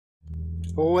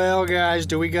Well, guys,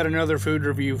 we got another food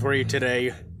review for you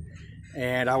today,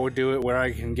 and I will do it where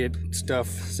I can get stuff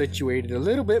situated a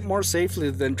little bit more safely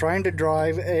than trying to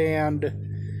drive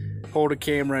and hold a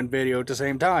camera and video at the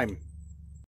same time.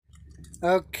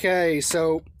 Okay,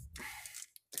 so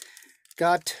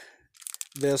got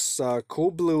this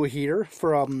cool blue here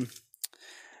from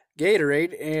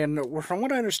Gatorade, and from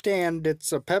what I understand,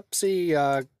 it's a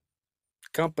Pepsi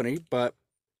company, but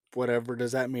whatever,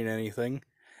 does that mean anything?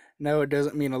 No, it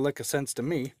doesn't mean a lick of sense to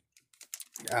me.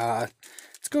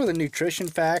 Let's go with the nutrition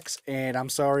facts, and I'm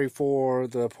sorry for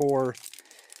the poor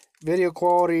video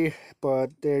quality,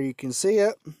 but there you can see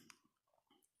it.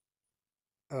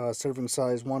 Serving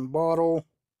size 1 bottle,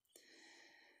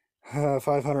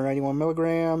 591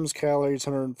 milligrams, calories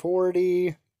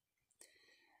 140,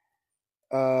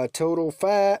 total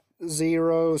fat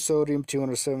 0, sodium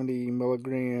 270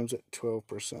 milligrams at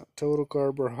 12%, total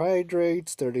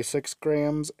carbohydrates 36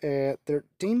 grams at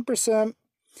 13%,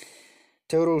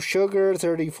 total sugar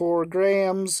 34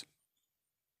 grams,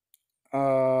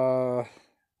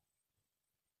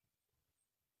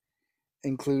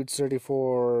 includes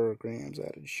 34 grams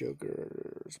added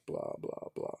sugars, blah blah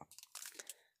blah.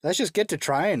 Let's just get to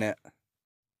trying it.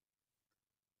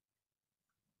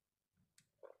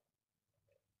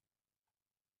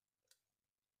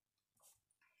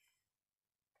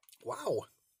 Wow.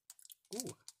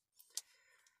 Ooh.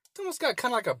 It's almost got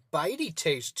kind of like a bitey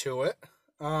taste to it.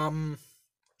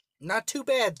 Not too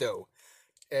bad though.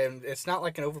 And it's not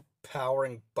like an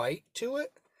overpowering bite to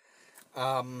it.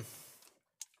 I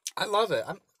love it.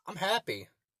 I'm happy.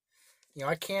 You know,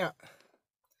 I can't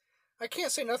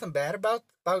say nothing bad about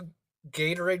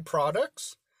Gatorade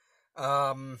products.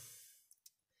 I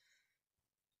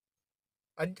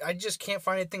just can't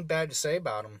find anything bad to say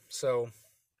about them. So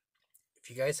if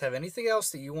you guys have anything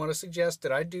else that you want to suggest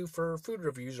that I do for food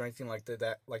reviews or anything like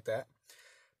that,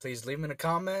 please leave them in the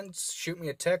comments, shoot me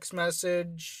a text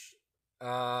message,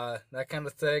 that kind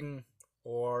of thing,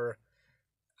 or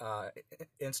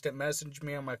instant message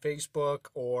me on my Facebook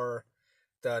or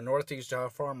the Northeast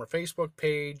Farmer Facebook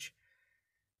page.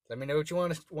 Let me know what you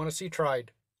want to see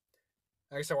tried.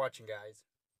 Thanks for watching, guys.